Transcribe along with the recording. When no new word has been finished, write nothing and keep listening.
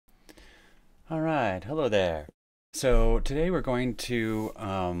All right, hello there. So today we're going to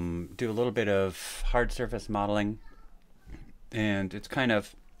do a little bit of hard surface modeling, and it's kind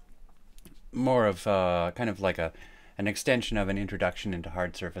of more of kind of like an extension of an introduction into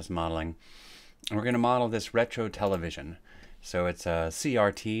hard surface modeling. And we're going to model this retro television. So it's a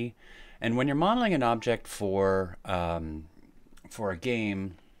CRT, and when you're modeling an object for a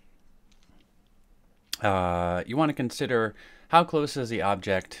game, you want to consider how close is the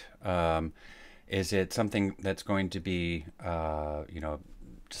object. Is it something that's going to be,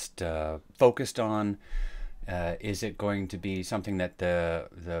 just focused on? Is it going to be something that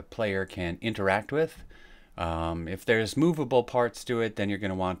the player can interact with? If there's movable parts to it, then you're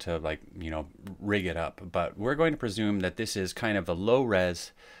going to want to rig it up. But we're going to presume that this is kind of a low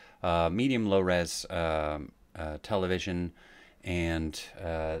res, medium low res television, and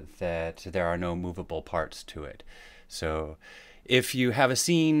that there are no movable parts to it. So if you have a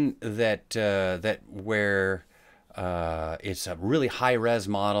scene that where it's a really high res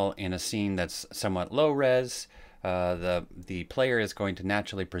model in a scene that's somewhat low res, the player is going to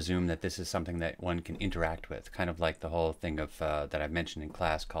naturally presume that this is something that one can interact with, kind of like the whole thing of that I've mentioned in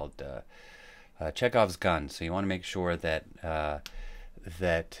class called Chekhov's gun. So you want to make sure that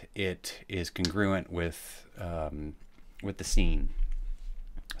that it is congruent with the scene.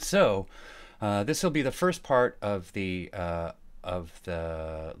 So this will be the first part of the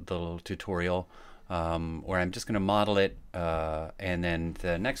little tutorial, where I'm just going to model it, and then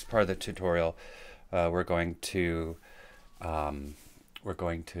the next part of the tutorial, we're going to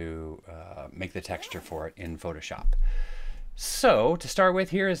make the texture for it in Photoshop. So to start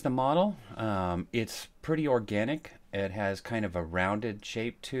with, here is the model. It's pretty organic. It has kind of a rounded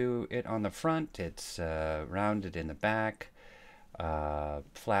shape to it on the front. It's rounded in the back,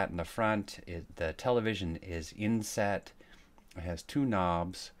 flat in the front. The television is inset. It has two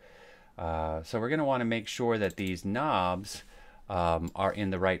knobs. So we're going to want to make sure that these knobs are in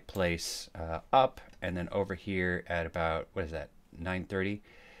the right place, up, and then over here at about, what is that, 930.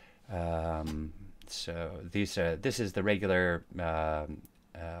 So this is the regular,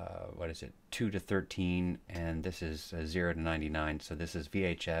 what is it, 2 to 13, and this is 0 to 99. So this is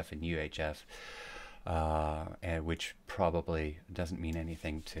VHF and UHF, and which probably doesn't mean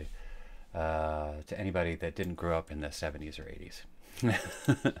anything to anybody that didn't grow up in the 70s or 80s.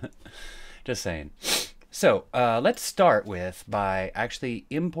 Just saying. So let's start by actually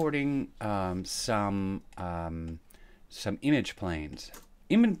importing some image planes.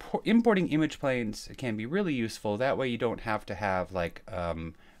 Importing image planes can be really useful. That way you don't have to have like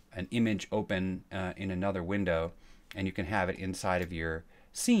an image open in another window, and you can have it inside of your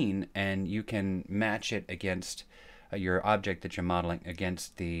scene, and you can match it against your object that you're modeling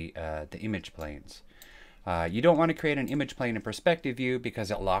against the image planes. You don't want to create an image plane in perspective view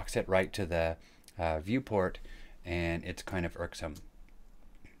because it locks it right to the viewport, and it's kind of irksome.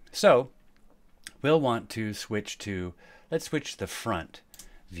 So we'll want to switch to, let's switch to the front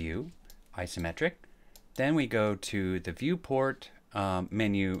view, isometric. Then we go to the viewport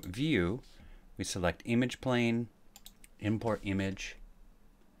menu, view. We select image plane, import image,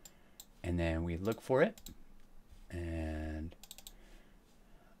 and then we look for it. And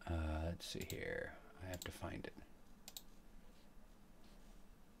let's see here. I have to find it.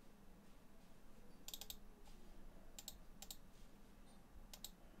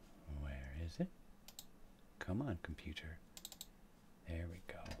 Where is it? Come on, computer. There we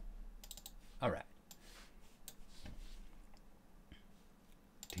go. All right.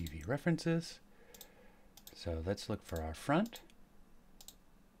 TV references. So let's look for our front.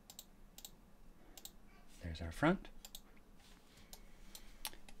 There's our front.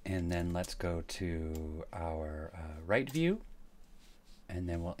 And then let's go to our right view, and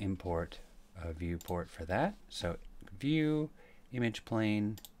then we'll import a viewport for that. So view, image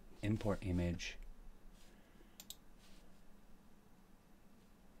plane, import image.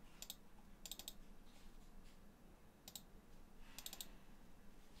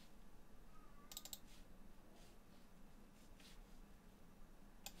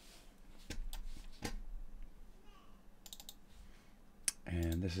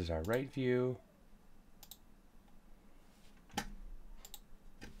 And this is our right view.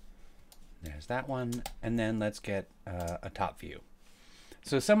 There's that one. And then let's get a top view.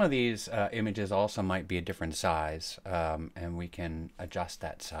 So some of these images also might be a different size, and we can adjust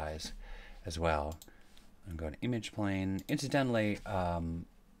that size as well. I'm going to image plane. Incidentally,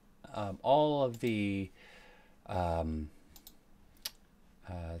 all of the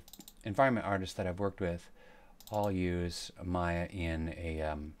environment artists that I've worked with all use Maya in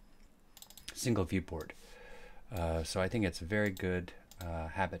a single viewport. So I think it's a very good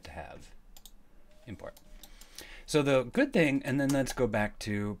habit to have. import. So the good thing, and then let's go back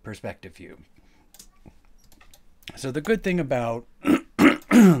to perspective view. So the good thing about,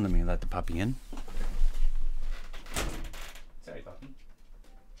 let me let the puppy in. Sorry, puppy.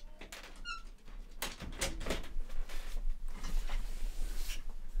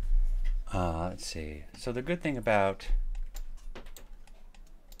 Let's see. So the good thing about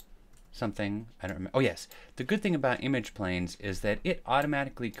something, I don't remember. Oh yes, the good thing about image planes is that it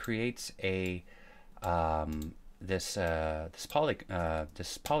automatically creates a this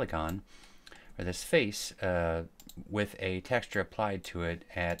polygon or this face with a texture applied to it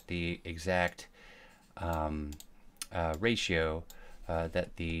at the exact ratio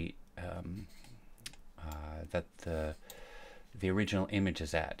that the original image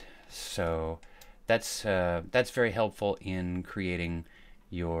is at. So that's very helpful in creating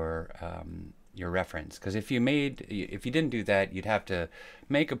your reference, because if you didn't do that, you'd have to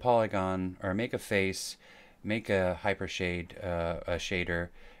make a polygon or make a face, make a hypershade, a shader,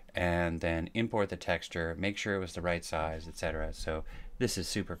 and then import the texture, make sure it was the right size, etc. So this is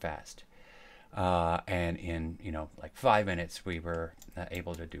super fast, and in like 5 minutes we were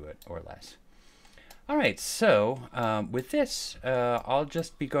able to do it or less. All right, so with this, I'll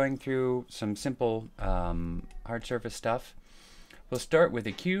just be going through some simple hard surface stuff. We'll start with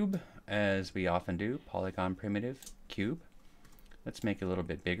a cube, as we often do. Polygon primitive cube. Let's make it a little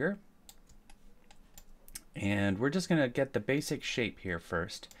bit bigger. And we're just going to get the basic shape here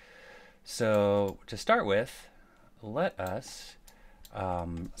first. So to start with, let us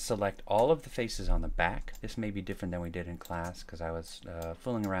select all of the faces on the back. This may be different than we did in class, because I was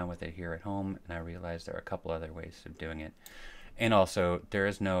fooling around with it here at home, and I realized there are a couple other ways of doing it. And also, there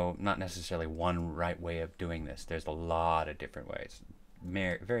is not necessarily one right way of doing this. There's a lot of different ways,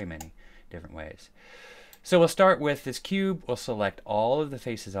 very many different ways. So we'll start with this cube. We'll select all of the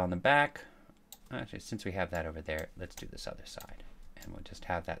faces on the back. Actually, since we have that over there, let's do this other side. And we'll just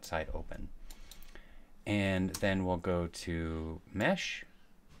have that side open. And then we'll go to mesh.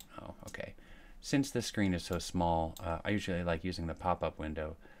 Oh, okay. Since the screen is so small, I usually like using the pop-up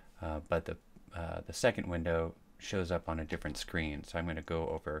window, but the second window shows up on a different screen. So I'm going to go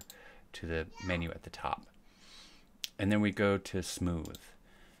over to the menu at the top. And then we go to smooth.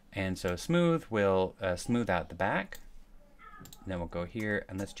 And so smooth will smooth out the back. And then we'll go here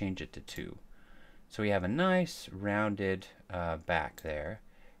and let's change it to 2. So we have a nice rounded back there.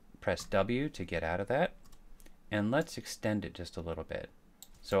 Press W to get out of that. And let's extend it just a little bit.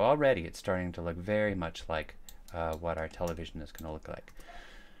 So already it's starting to look very much like what our television is going to look like.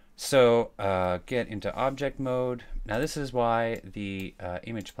 So get into object mode. Now this is why the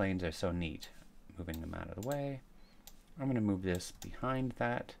image planes are so neat. Moving them out of the way. I'm going to move this behind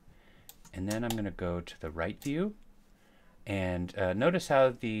that. And then I'm going to go to the right view. And notice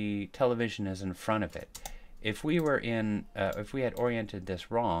how the television is in front of it. If we were if we had oriented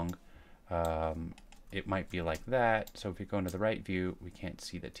this wrong, it might be like that. So if we go into the right view, we can't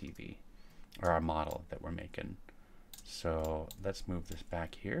see the TV or our model that we're making. So let's move this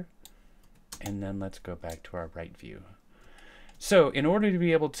back here. And then let's go back to our right view. So in order to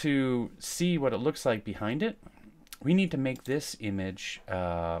be able to see what it looks like behind it, we need to make this image,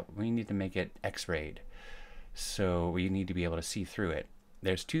 we need to make it X-rayed. So we need to be able to see through it.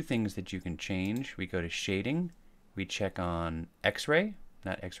 There's 2 things that you can change. We go to shading, we check on X-ray,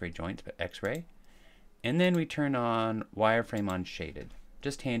 not X-ray joints, but X-ray. And then we turn on wireframe unshaded.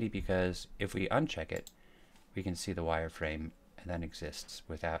 Just handy because if we uncheck it, we can see the wireframe that exists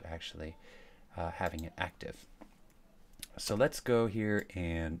without actually having it active. So let's go here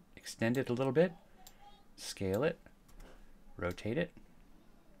and extend it a little bit, scale it, rotate it.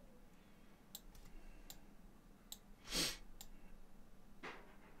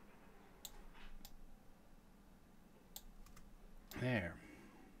 There.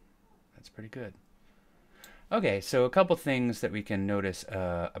 That's pretty good. Okay, so a couple things that we can notice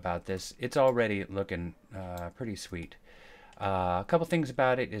about this. It's already looking pretty sweet. A couple things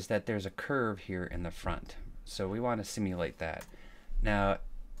about it is that there's a curve here in the front. So we want to simulate that. Now,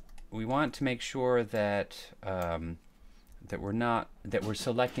 we want to make sure that that we're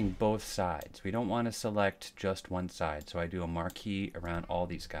selecting both sides. We don't want to select just one side. So I do a marquee around all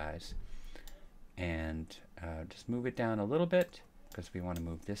these guys. And just move it down a little bit, because we want to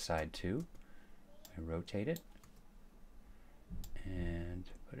move this side too. I rotate it and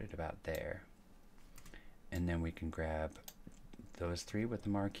put it about there. And then we can grab those 3 with the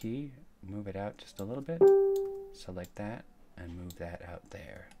marquee, move it out just a little bit, select that, and move that out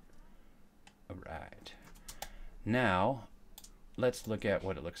there. All right. Now, let's look at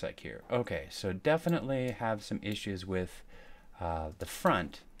what it looks like here. Okay, so definitely have some issues with the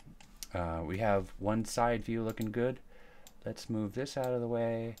front. we have one side view looking good. Let's move this out of the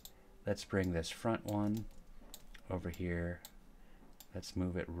way. Let's bring this front one over here. Let's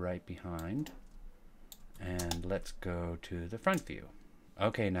move it right behind. And let's go to the front view.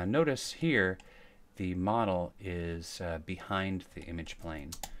 Okay, now notice here the model is behind the image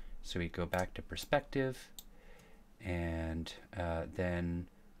plane. So we go back to perspective, and then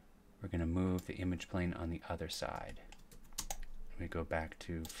we're going to move the image plane on the other side. We go back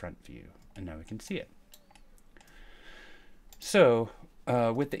to front view, and now we can see it. So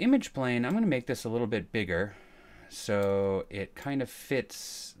with the image plane, I'm going to make this a little bit bigger so it kind of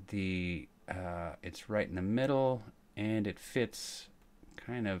fits the, it's right in the middle, and it fits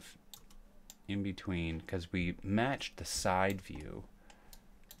kind of in between because we matched the side view.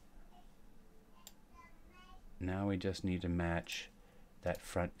 Now we just need to match that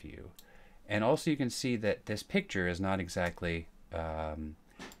front view. And also you can see that this picture is not exactly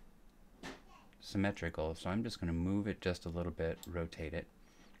symmetrical, so I'm just going to move it just a little bit, rotate it,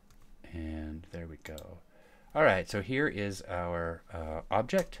 and there we go. Alright, so here is our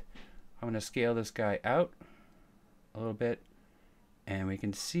object. I'm going to scale this guy out a little bit, and we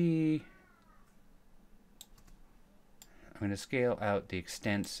can see I'm going to scale out the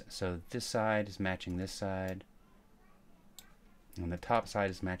extents so this side is matching this side, and the top side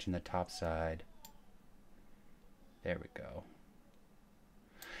is matching the top side. There we go.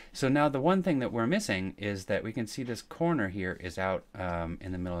 So now the one thing that we're missing is that we can see this corner here is out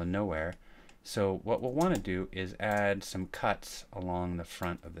in the middle of nowhere. So what we'll want to do is add some cuts along the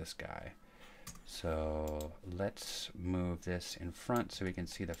front of this guy. So let's move this in front so we can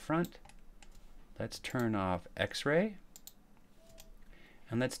see the front. Let's turn off X-ray,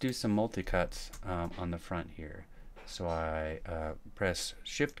 and let's do some multi-cuts on the front here. So I press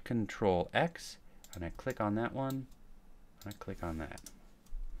Shift Control X, and I click on that one, and I click on that.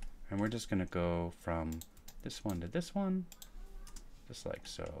 And we're just going to go from this one to this one, just like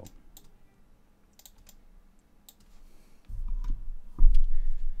so.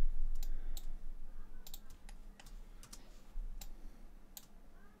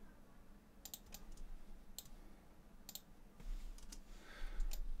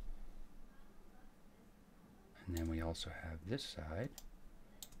 And then we also have this side.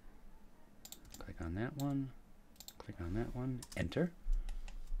 Click on that one, click on that one, enter.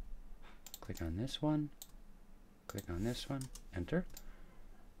 Click on this one, click on this one, enter.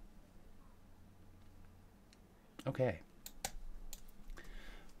 Okay.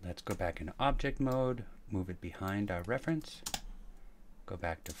 Let's go back into object mode, move it behind our reference, go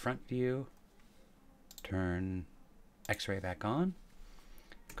back to front view, turn X-ray back on,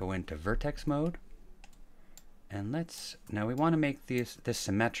 go into vertex mode, and now we want to make this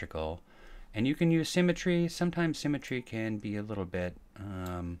symmetrical, and you can use symmetry. Sometimes symmetry can be a little bit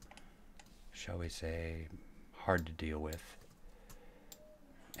shall we say, hard to deal with.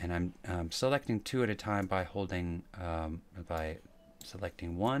 And I'm selecting two at a time by holding, by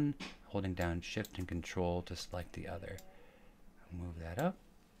selecting one, holding down Shift and Control to select the other. I'll move that up.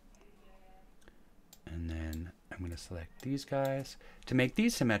 And then I'm going to select these guys. To make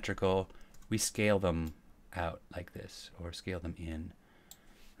these symmetrical, we scale them out like this, or scale them in.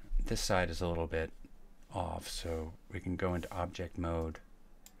 This side is a little bit off, so we can go into object mode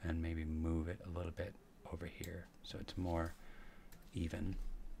and maybe move it a little bit over here so it's more even.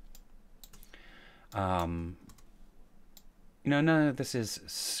 You know, none of this is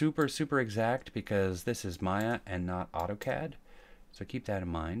super exact because this is Maya and not AutoCAD, so keep that in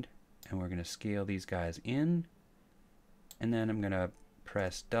mind. And we're going to scale these guys in, and then I'm going to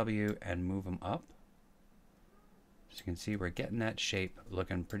press W and move them up. So you can see we're getting that shape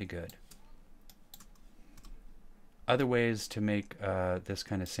looking pretty good. Other ways to make this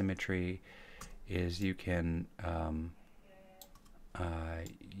kind of symmetry is you can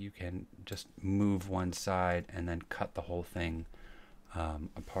just move one side and then cut the whole thing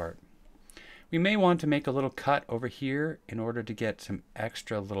apart. We may want to make a little cut over here in order to get some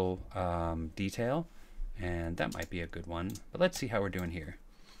extra little detail, and that might be a good one. But let's see how we're doing here.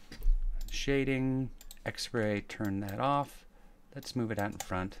 Shading, X-ray, turn that off. Let's move it out in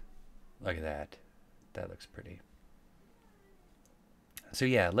front. Look at that. That looks pretty. So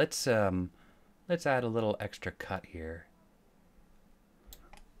yeah, let's add a little extra cut here.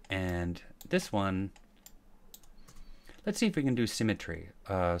 And this one, let's see if we can do symmetry.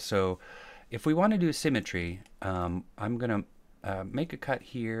 So if we want to do symmetry, I'm gonna make a cut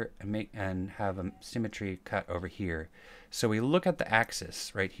here and have a symmetry cut over here. So we look at the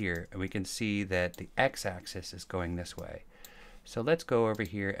axis right here, and we can see that the x-axis is going this way. So let's go over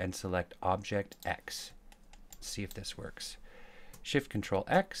here and select Object X. See if this works. Shift Control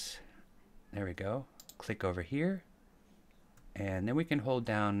X, There we go. Click over here. And then we can hold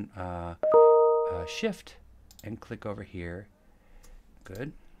down Shift and click over here.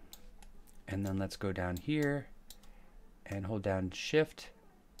 Good. And then let's go down here and hold down Shift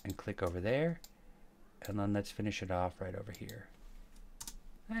and click over there. And then let's finish it off right over here.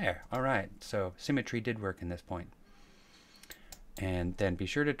 There. All right. So symmetry did work in this point. And then be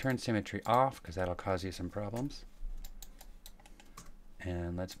sure to turn symmetry off because that'll cause you some problems.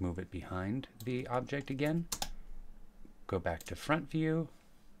 And let's move it behind the object again. Go back to front view.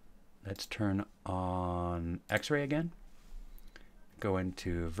 Let's turn on X-ray again. Go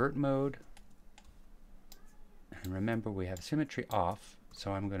into vert mode. And remember, we have symmetry off,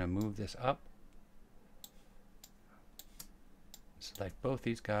 so I'm going to move this up. Select both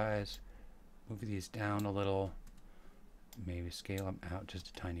these guys, move these down a little, maybe scale them out just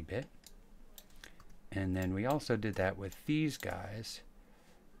a tiny bit. And then we also did that with these guys.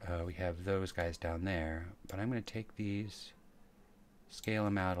 We have those guys down there, but I'm going to take these, scale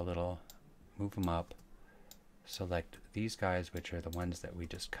them out a little, move them up, select these guys, which are the ones that we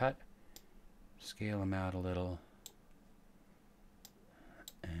just cut, scale them out a little,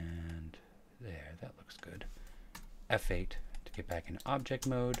 and there, that looks good. F8 to get back into object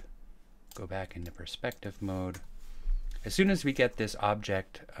mode, go back into perspective mode. As soon as we get this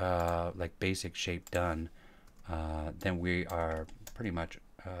object, like basic shape done, then we are pretty much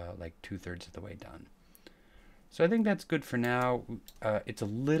like 2/3 of the way done. So I think that's good for now. It's a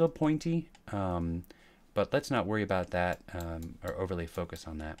little pointy, but let's not worry about that or overly focus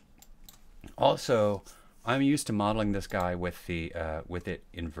on that. Also, I'm used to modeling this guy with the with it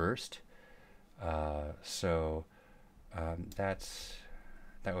inversed, so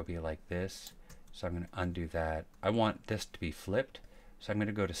that would be like this. So I'm going to undo that. I want this to be flipped, so I'm going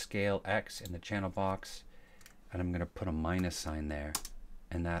to go to Scale X in the channel box, and I'm going to put a minus sign there,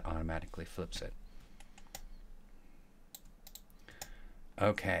 and that automatically flips it.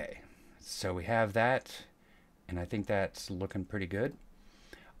 Okay, so we have that, and I think that's looking pretty good.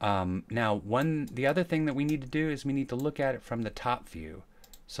 Now, the other thing that we need to do is we need to look at it from the top view.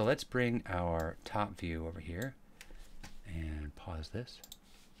 So let's bring our top view over here and pause this.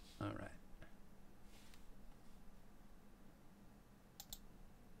 All right.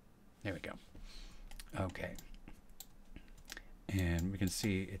 There we go. Okay. And we can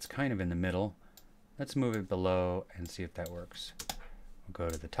see it's kind of in the middle. Let's move it below and see if that works. We'll go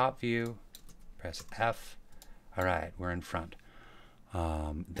to the top view, press F. All right, we're in front.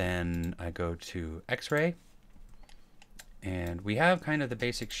 Then I go to X-ray, and we have kind of the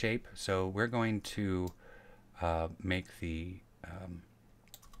basic shape, so we're going to make the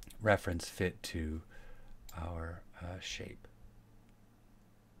reference fit to our shape.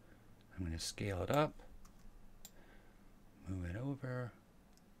 I'm going to scale it up, move it over.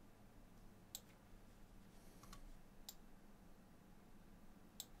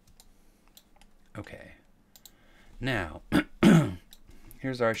 Okay, now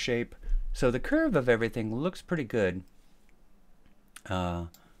here's our shape. So the curve of everything looks pretty good.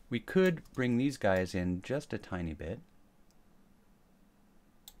 We could bring these guys in just a tiny bit.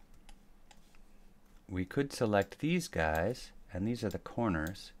 We could select these guys, and these are the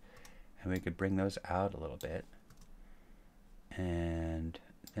corners, and we could bring those out a little bit. And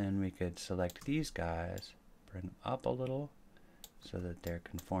then we could select these guys, bring them up a little so that they're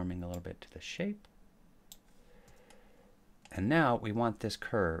conforming a little bit to the shape. And now we want this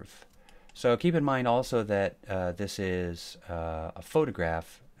curve. So keep in mind also that this is a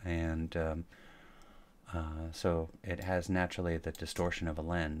photograph, and so it has naturally the distortion of a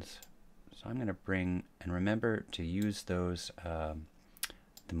lens. So I'm going to bring, and remember to use those, the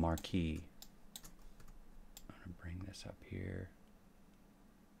marquee. I'm going to bring this up here.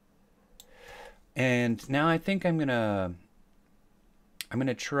 And now I think I'm going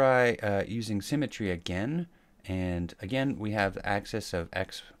to try using symmetry again. And again, we have the axis of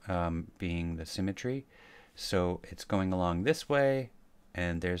X being the symmetry. So it's going along this way,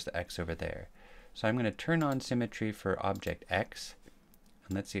 and there's the X over there. So I'm going to turn on symmetry for object X,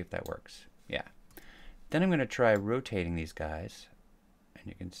 and let's see if that works. Yeah. Then I'm going to try rotating these guys, and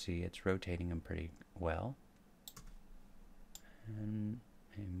you can see it's rotating them pretty well. And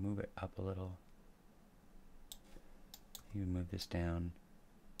move it up a little. You move this down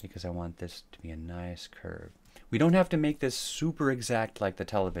because I want this to be a nice curve. We don't have to make this super exact like the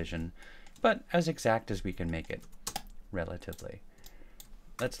television, but as exact as we can make it, relatively.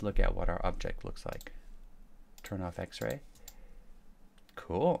 Let's look at what our object looks like. Turn off X-ray.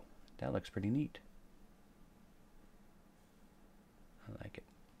 Cool. That looks pretty neat. I like it.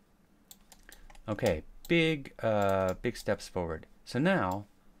 Okay, big steps forward. So now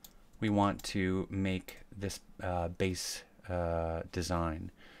we want to make this base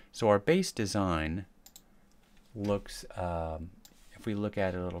design. So our base design looks, if we look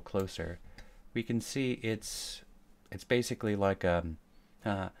at it a little closer, we can see it's basically like a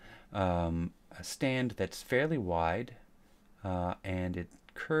stand that's fairly wide, and it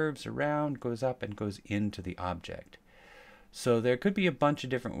curves around, goes up, and goes into the object. So there could be a bunch of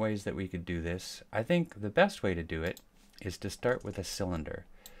different ways that we could do this. I think the best way to do it is to start with a cylinder.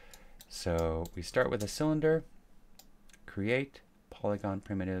 So we start with a cylinder, create polygon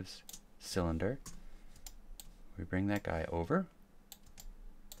primitives cylinder. We bring that guy over.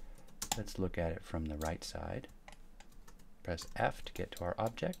 Let's look at it from the right side. Press F to get to our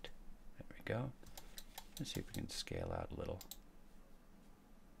object. There we go. Let's see if we can scale out a little.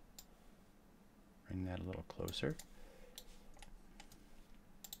 Bring that a little closer.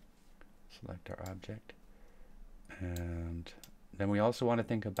 Select our object. And then we also want to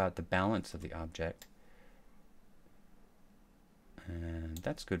think about the balance of the object. And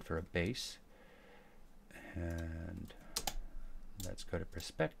that's good for a base. And let's go to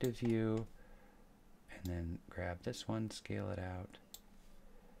perspective view. And then grab this one, scale it out.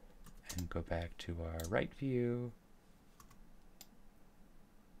 And go back to our right view.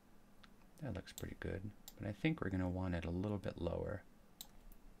 That looks pretty good. But I think we're going to want it a little bit lower.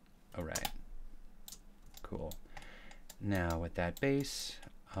 All right. Cool. Now with that base,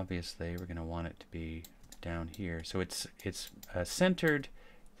 obviously we're going to want it to be down here. So it's centered.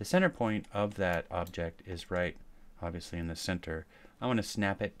 The center point of that object is right, obviously, in the center. I want to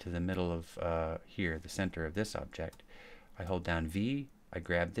snap it to the middle of here, the center of this object. I hold down V, I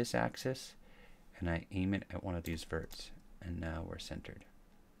grab this axis, and I aim it at one of these verts. And now we're centered.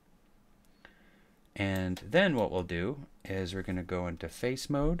 And then what we'll do is we're going to go into face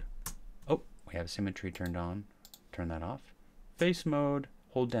mode. Oh, we have symmetry turned on. Turn that off. Face mode,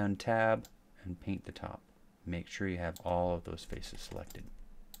 hold down tab, and paint the top. Make sure you have all of those faces selected.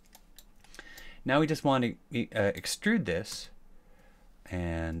 Now we just want to extrude this,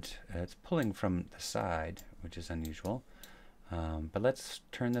 and it's pulling from the side, which is unusual. But let's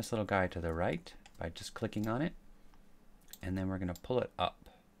turn this little guy to the right by just clicking on it, and then we're going to pull it up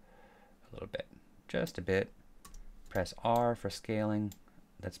a little bit. Just a bit. Press R for scaling.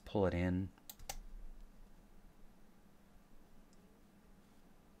 Let's pull it in.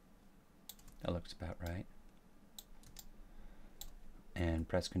 That looks about right. And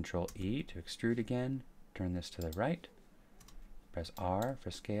press Control E to extrude again. Turn this to the right. Press R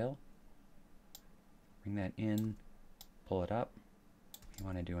for scale. Bring that in. Pull it up. You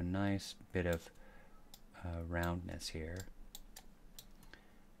want to do a nice bit of roundness here.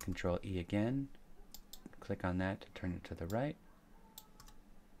 Control E again. Click on that to turn it to the right.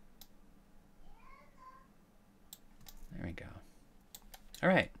 There we go. All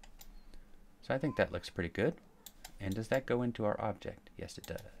right. So I think that looks pretty good. And does that go into our object? Yes, it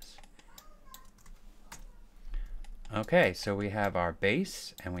does. Okay, so we have our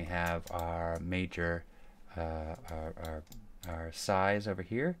base and we have our major, our size over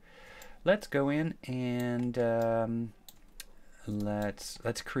here. Let's go in and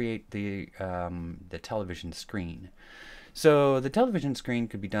let's create the television screen. So the television screen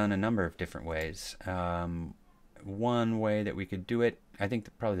could be done a number of different ways. One way that we could do it, I think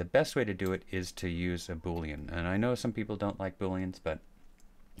probably the best way to do it is to use a Boolean. And I know some people don't like Booleans, but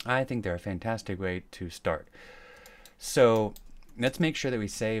I think they're a fantastic way to start. So let's make sure that we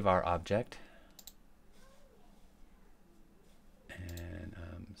save our object. And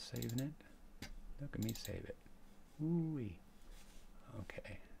I'm saving it. Look at me save it. Ooh-wee.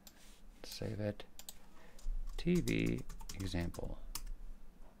 Okay. Save it. TV example.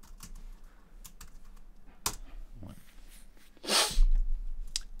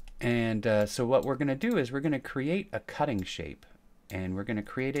 And so what we're going to do is we're going to create a cutting shape, and we're going to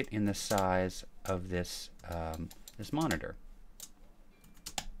create it in the size of this this monitor.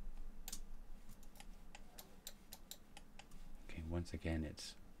 Okay, once again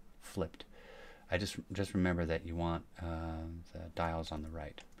it's flipped. I just remember that you want the dials on the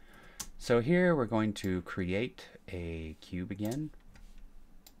right. So here we're going to create a cube again.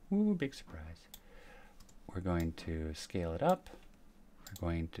 Ooh, big surprise. We're going to scale it up. We're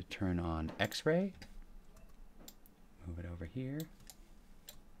going to turn on X-ray. Move it over here.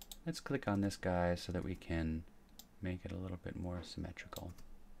 Let's click on this guy so that we can make it a little bit more symmetrical.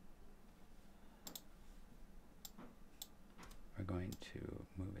 We're going to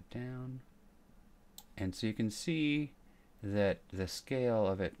move it down. And so you can see that the scale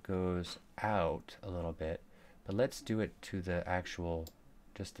of it goes out a little bit, but let's do it to the actual,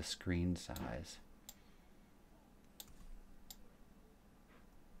 just the screen size.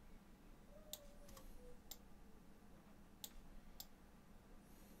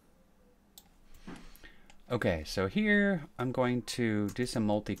 Okay, so here I'm going to do some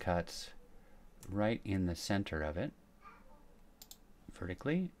multi-cuts right in the center of it,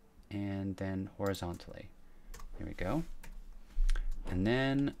 vertically, and then horizontally. Here we go. And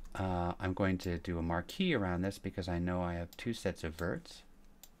then I'm going to do a marquee around this because I know I have two sets of verts.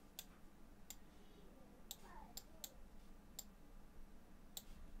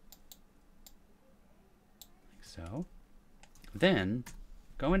 Like so. Then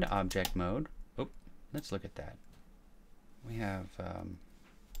go into object mode. Oh, let's look at that. We have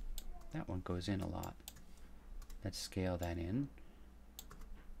that one goes in a lot. Let's scale that in.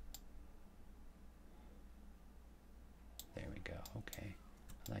 There we go. Okay,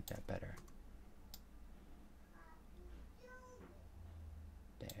 I like that better.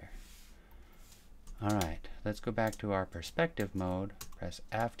 There. All right, let's go back to our perspective mode. Press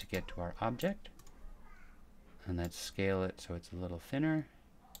F to get to our object. And let's scale it so it's a little thinner.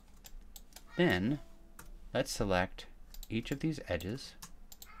 Then let's select each of these edges.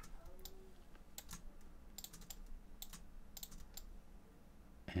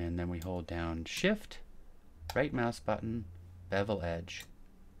 And then we hold down Shift, right mouse button, bevel edge,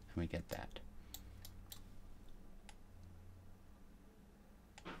 and we get that.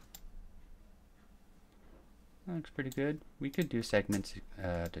 That looks pretty good. We could do segments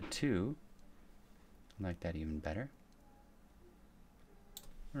to 2. I like that even better.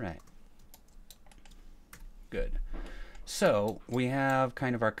 All right. Good. So we have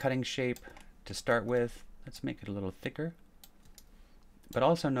kind of our cutting shape to start with. Let's make it a little thicker. But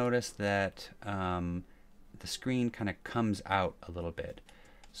also notice that the screen kind of comes out a little bit.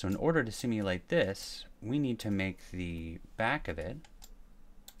 So in order to simulate this, we need to make the back of it,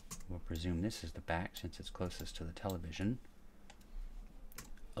 we'll presume this is the back since it's closest to the television,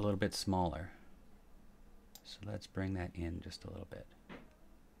 a little bit smaller. So let's bring that in just a little bit.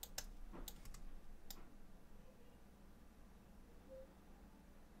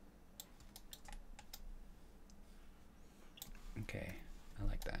 Okay, I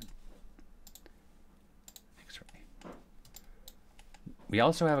like that. X-ray. We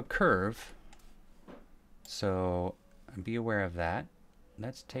also have a curve, so be aware of that.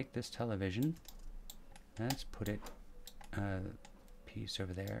 Let's take this television. Let's put it piece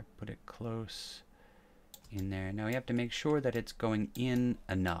over there. Put it close in there. Now we have to make sure that it's going in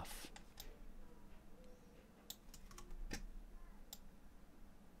enough.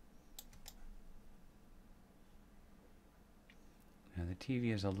 Now the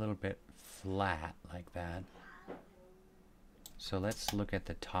TV is a little bit flat like that. So let's look at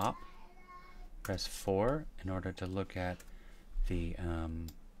the top. Press 4 in order to look at the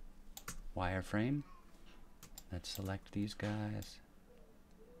wireframe. Let's select these guys.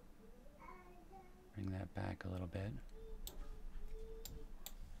 Bring that back a little bit.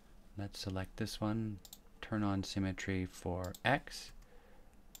 Let's select this one. Turn on symmetry for X.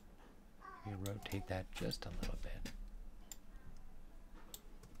 We rotate that just a little bit.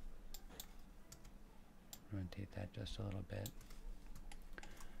 Rotate that just a little bit.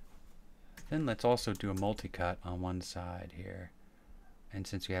 Then let's also do a multi-cut on one side here. And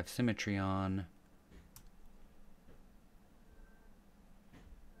since we have symmetry on,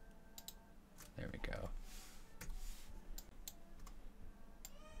 there we go.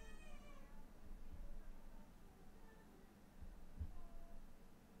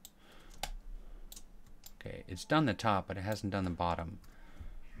 Okay, it's done the top, but it hasn't done the bottom.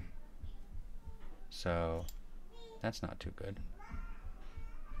 So that's not too good.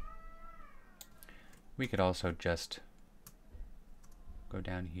 We could also just go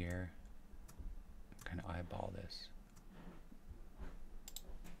down here, kind of eyeball this.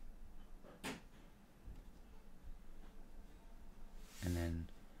 And then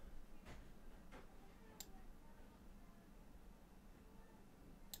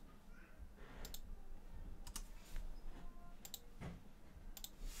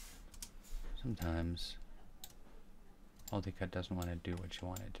sometimes multi-cut doesn't want to do what you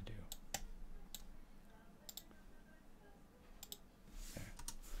want it to do.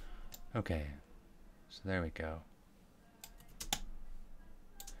 Okay, so there we go.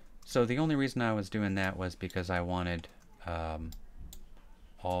 So the only reason I was doing that was because I wanted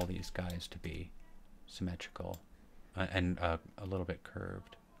all these guys to be symmetrical and a little bit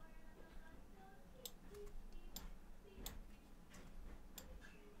curved.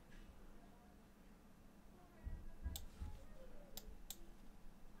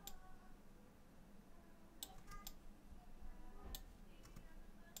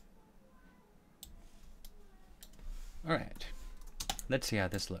 All right, let's see how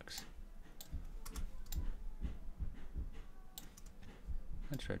this looks.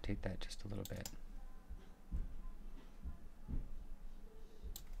 Let's rotate that just a little bit.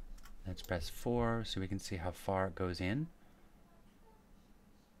 Let's press 4 so we can see how far it goes in.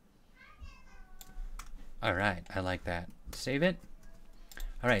 Alright, I like that. Save it.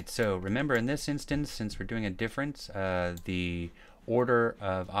 Alright, so remember in this instance, since we're doing a difference, the order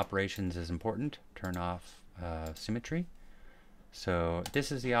of operations is important. Turn off symmetry. So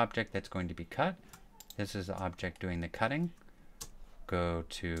this is the object that's going to be cut. This is the object doing the cutting.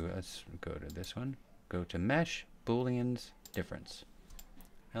 Let's go to this one. Go to Mesh, Booleans, Difference.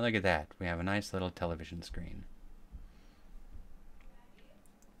 Now look at that. We have a nice little television screen.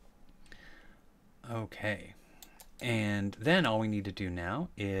 Okay. And then all we need to do now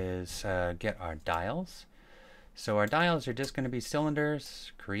is get our dials. So our dials are just going to be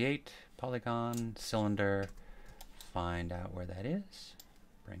cylinders. Create, polygon, cylinder. Find out where that is.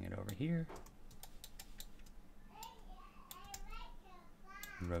 Bring it over here.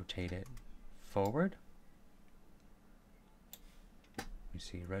 Rotate it forward. You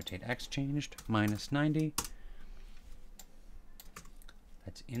see rotate X changed, -90.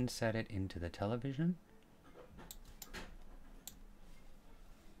 Let's inset it into the television.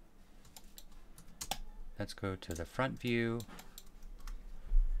 Let's go to the front view.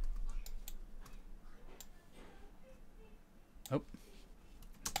 Oh.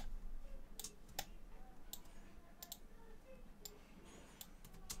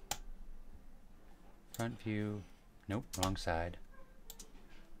 Front view. Nope, wrong side.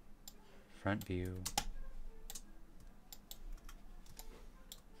 Front view.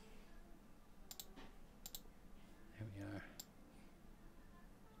 There we are.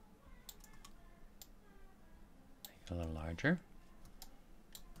 Make it a little larger.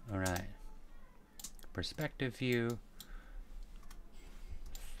 All right. Perspective view.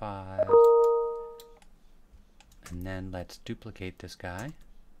 5. And then let's duplicate this guy.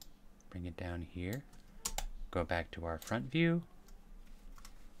 Bring it down here. Go back to our front view.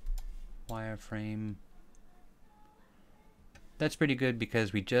 Wireframe. That's pretty good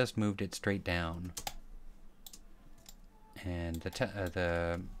because we just moved it straight down. And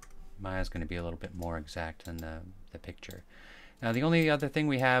the Maya's going to be a little bit more exact than the picture. Now the only other thing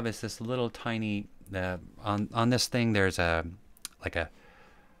we have is this little tiny, on this thing there's a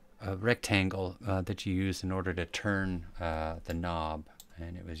rectangle that you use in order to turn the knob,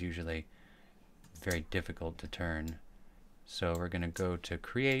 and it was usually very difficult to turn. So we're going to go to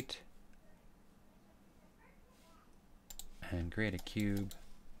create and create a cube.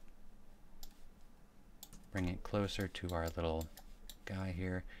 Bring it closer to our little guy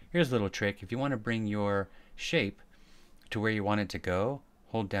here. Here's a little trick. If you want to bring your shape to where you want it to go,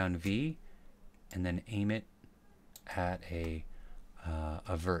 hold down V and then aim it at a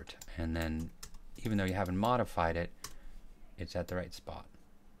vert, and then even though you haven't modified it, it's at the right spot.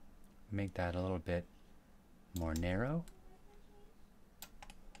 Make that a little bit more narrow.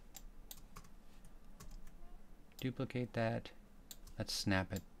 Duplicate that. Let's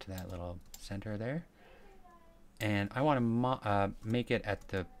snap it to that little center there. And I want to make it at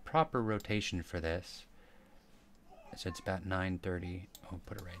the proper rotation for this. So it's about 930. I'll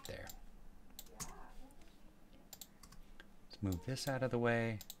put it right there. Let's move this out of the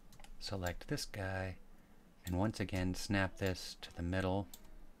way. Select this guy. And once again, snap this to the middle.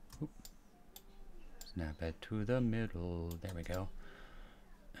 Oop. Snap it to the middle. There we go.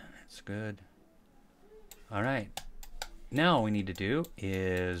 That's good. All right. Now all we need to do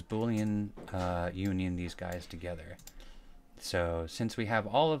is Boolean union these guys together. So since we have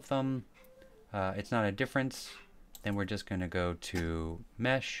all of them, it's not a difference. Then we're just going to go to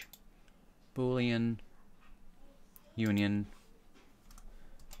Mesh, Boolean, Union,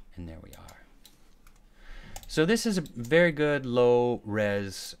 and there we are. So this is a very good low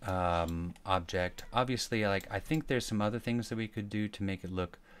res object. Obviously, I think there's some other things that we could do to make it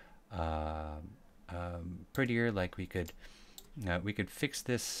look prettier. Like we could fix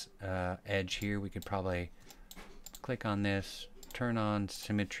this edge here. We could probably click on this, turn on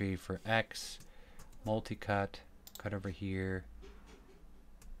symmetry for X, multi-cut, cut over here,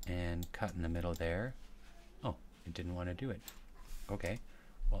 and cut in the middle there. Oh, it didn't want to do it. Okay,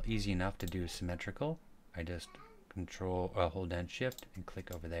 well, easy enough to do symmetrical. I just hold down Shift and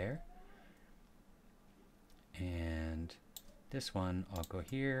click over there. And this one, I'll go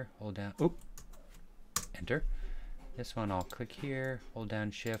here, hold down, oop, enter. This one, I'll click here, hold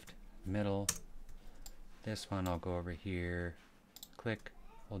down Shift, middle. This one, I'll go over here, click,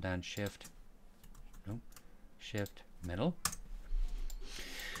 hold down Shift, nope, Shift, middle.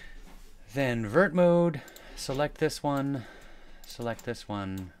 Then vert mode, select this one,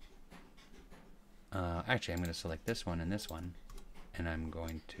 actually I'm going to select this one, and I'm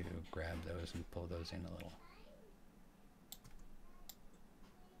going to grab those and pull those in a little.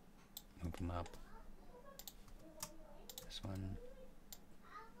 Move them up. This one.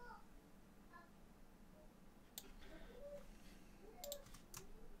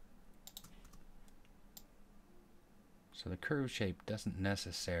 So the curve shape doesn't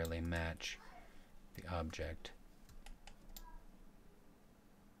necessarily match the object.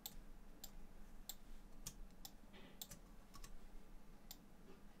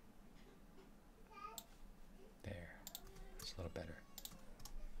 There. That's a little better.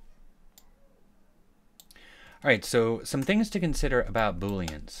 All right, so some things to consider about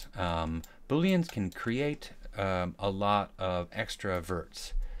Booleans. Booleans can create a lot of extra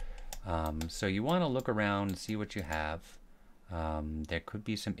verts. So you want to look around and see what you have. There could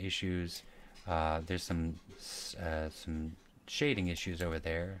be some issues. There's some shading issues over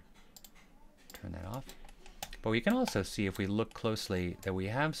there. Turn that off. But we can also see, if we look closely, that we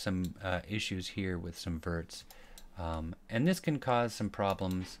have some issues here with some verts. And this can cause some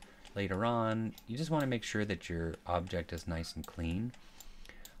problems later on. You just want to make sure that your object is nice and clean,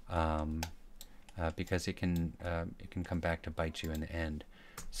 because it can come back to bite you in the end.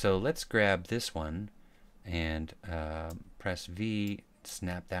 So let's grab this one and press V,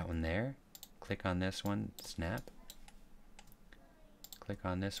 snap that one there. Click on this one, snap. Click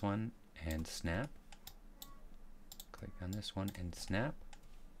on this one and snap. Click on this one and snap.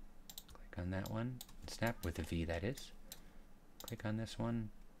 Click on that one and snap, with a V that is. Click on this one,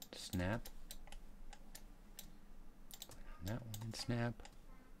 snap. Click on that one and snap.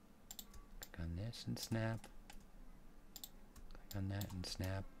 Click on this and snap. Click on that and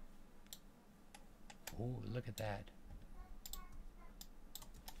snap. Oh, look at that.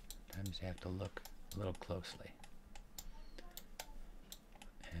 Sometimes you have to look a little closely.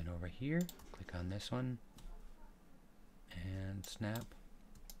 And over here, click on this one and snap.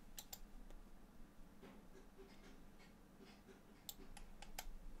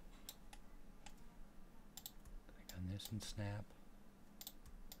 Click on this and snap.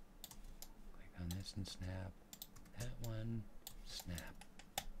 Click on this and snap. That one, snap.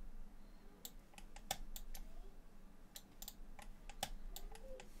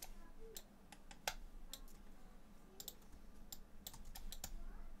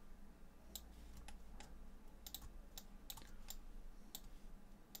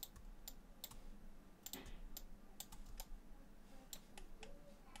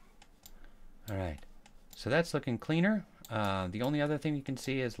 All right, so that's looking cleaner. The only other thing you can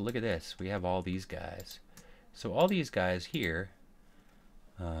see is, look at this. We have all these guys. So all these guys here,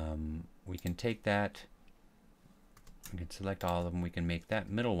 we can take that, we can select all of them. We can make that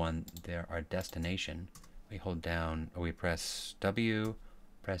middle one there our destination. We hold down, or we press W,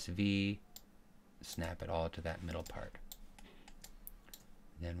 press V, snap it all to that middle part.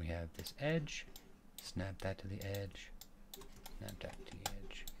 Then we have this edge, snap that to the edge, snap that to the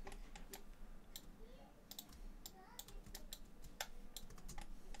edge.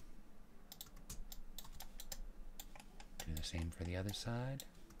 Do the same for the other side.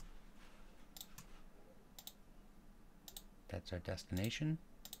 That's our destination.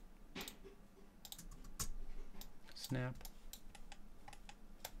 Snap.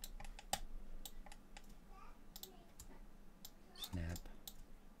 Snap.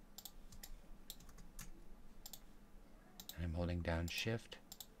 And I'm holding down Shift.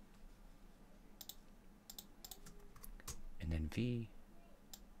 And then V.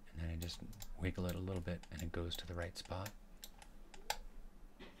 And then I just wiggle it a little bit and it goes to the right spot.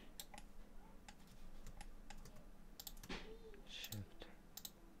 Shift.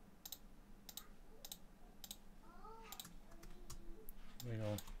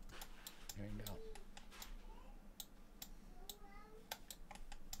 Wiggle. There we go.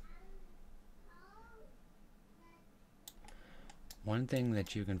 One thing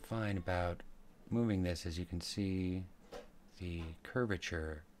that you can find about moving this is you can see the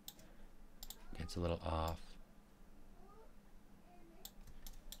curvature gets a little off.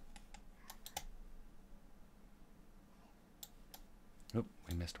 Oop,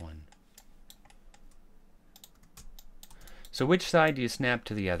 we missed one. So which side do you snap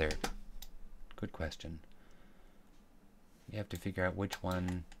to the other? Good question. You have to figure out which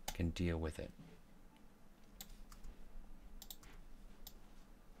one can deal with it.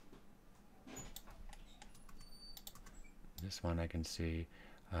 This one I can see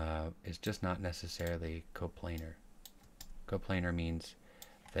is just not necessarily coplanar. Coplanar means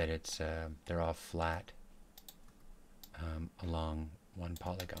that it's they're all flat along one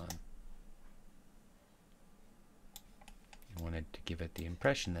polygon. You wanted to give it the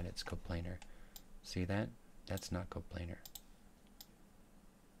impression that it's coplanar. See that? That's not coplanar.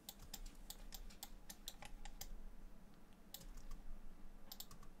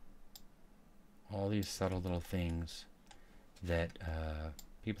 all these subtle little things that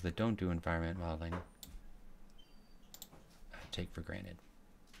people that don't do environment modeling take for granted.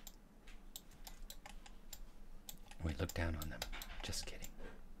 We look down on them. Just kidding.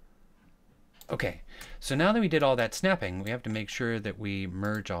 Okay, so now that we did all that snapping, we have to make sure that we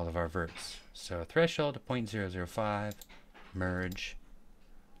merge all of our verts. So threshold to 0.005, merge.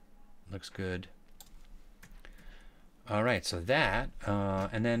 Looks good. All right, so that,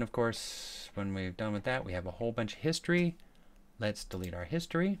 and then of course, when we've done with that, we have a whole bunch of history. Let's delete our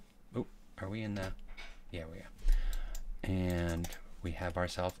history. Oh, are we in the, yeah, we are. And we have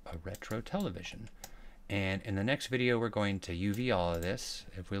ourselves a retro television. And in the next video, we're going to UV all of this.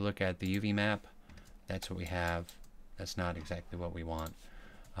 If we look at the UV map, that's what we have. That's not exactly what we want.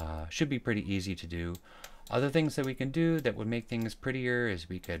 Should be pretty easy to do. Other things that we can do that would make things prettier is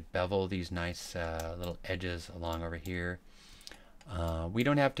we could bevel these nice little edges along over here. We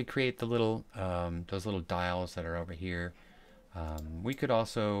don't have to create the little those little dials that are over here. We could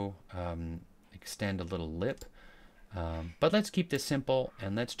also extend a little lip. But let's keep this simple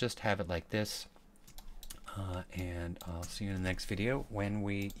and let's just have it like this. And I'll see you in the next video when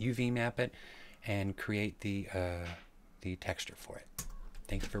we UV map it and create the texture for it.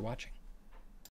 Thanks for watching.